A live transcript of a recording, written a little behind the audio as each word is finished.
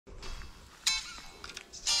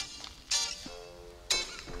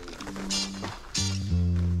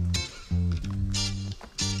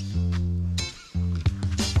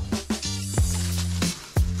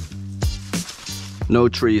No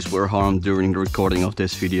trees were harmed during the recording of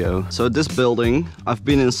this video. So this building, I've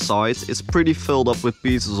been inside. It's pretty filled up with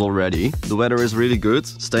pieces already. The weather is really good.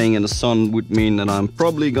 Staying in the sun would mean that I'm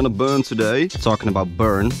probably gonna burn today. Talking about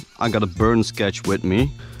burn, I got a burn sketch with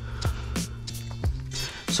me.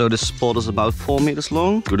 So this spot is about 4 meters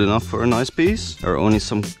long. Good enough for a nice piece. There are only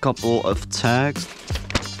some couple of tags.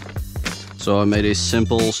 So I made a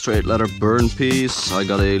simple straight letter burn piece. I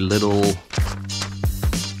got a little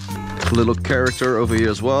character over here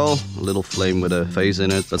as well. A little flame with a face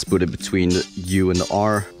in it. Let's put it between the U and the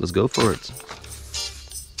R. Let's go for it.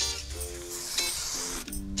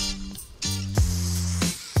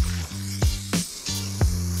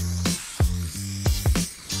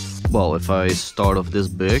 Well, if I start off this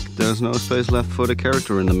big, there's no space left for the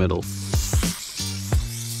character in the middle.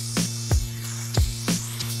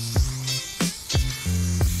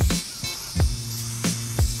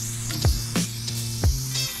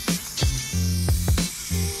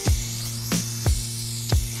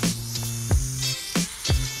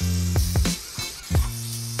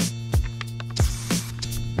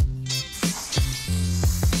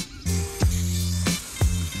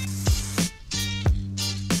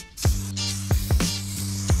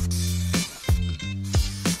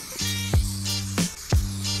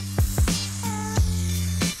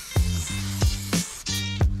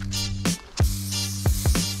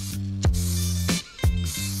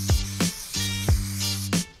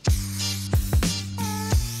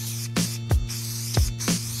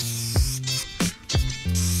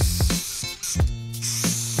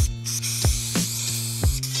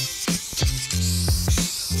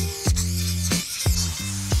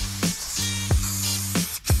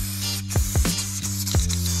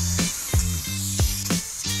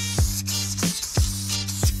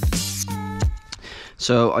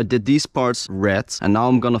 So I did these parts red, and now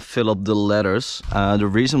I'm gonna fill up the letters. The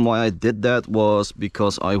reason why I did that was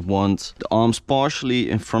because I want the arms partially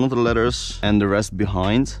in front of the letters and the rest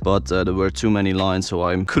behind. But there were too many lines, so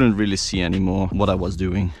I couldn't really see anymore what I was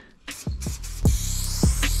doing.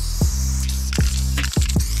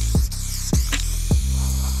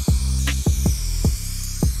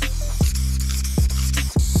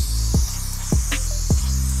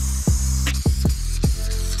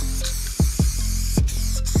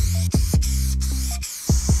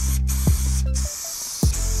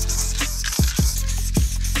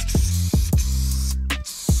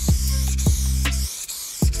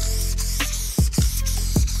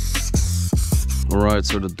 Alright,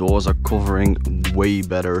 so the doors are covering way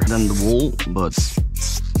better than the wall, but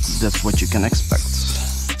that's what you can expect.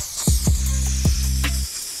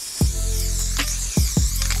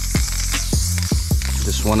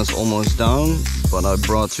 This one is almost down, but I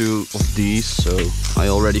brought 2 of these, so I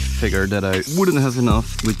already figured that I wouldn't have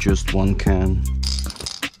enough with just 1 can.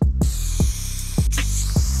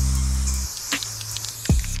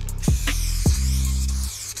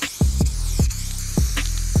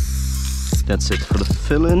 That's it for the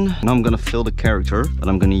fill-in. Now I'm gonna fill the character, but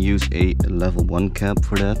I'm gonna use a level 1 cap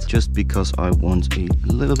for that, just because I want a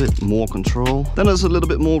little bit more control. Then there's a little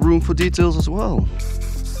bit more room for details as well.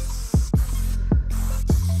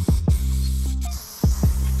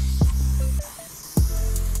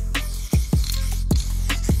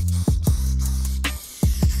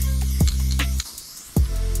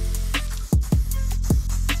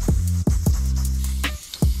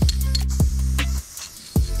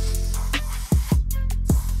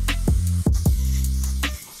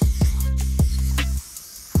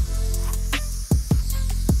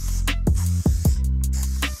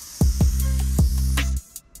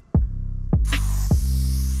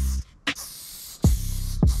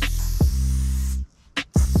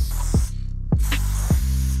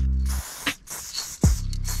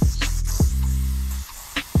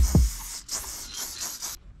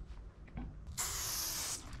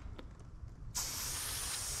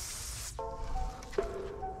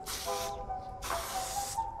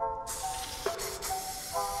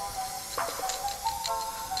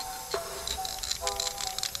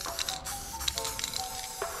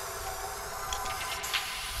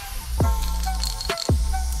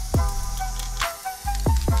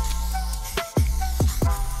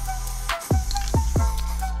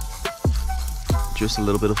 Just a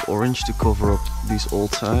little bit of orange to cover up these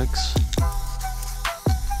old tags.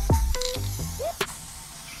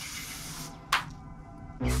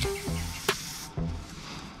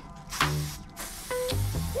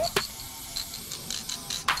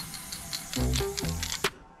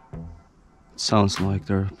 Sounds like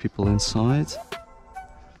there are people inside.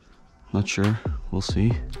 Not sure. We'll see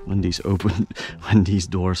when these open, when these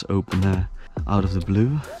doors open out of the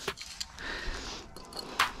blue.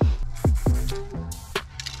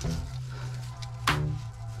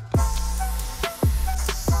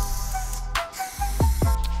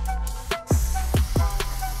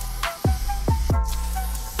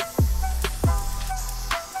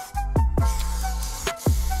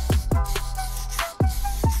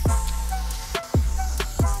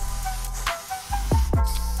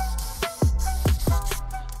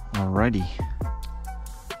 Alrighty,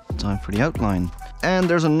 time for the outline. And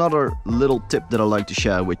there's another little tip that I like to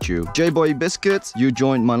share with you. J-Boy Biscuit, you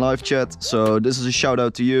joined my live chat, so this is a shout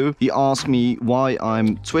out to you. He asked me why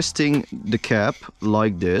I'm twisting the cap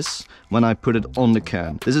like this when I put it on the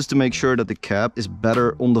can. This is to make sure that the cap is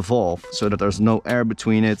better on the valve, so that there's no air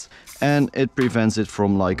between it, and it prevents it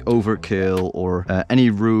from like overkill or any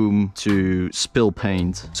room to spill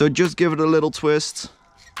paint. So just give it a little twist,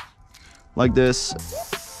 like this.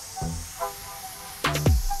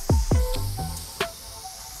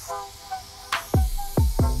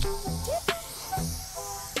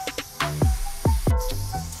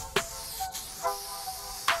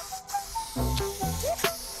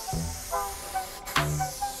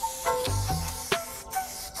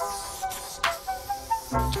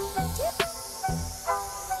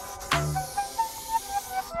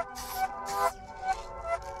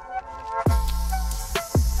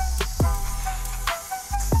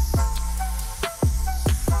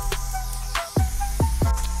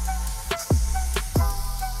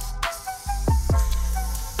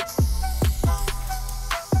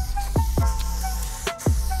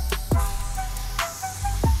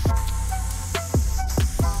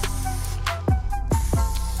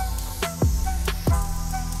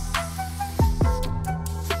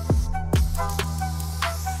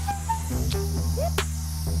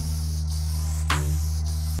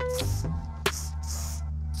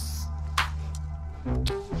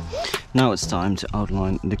 Now it's time to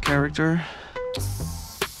outline the character.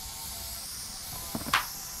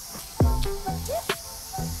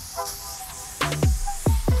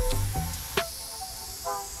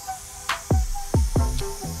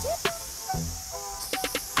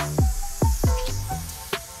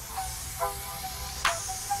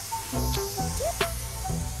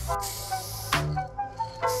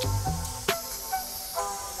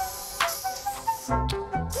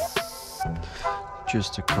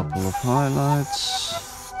 Just a couple of highlights.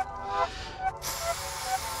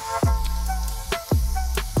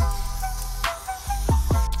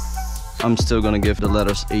 I'm still gonna give the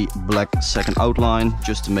letters a black second outline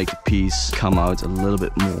just to make the piece come out a little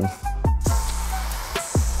bit more.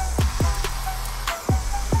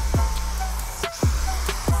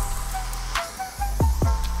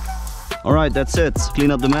 Alright, that's it. Clean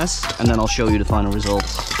up the mess and then I'll show you the final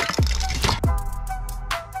results.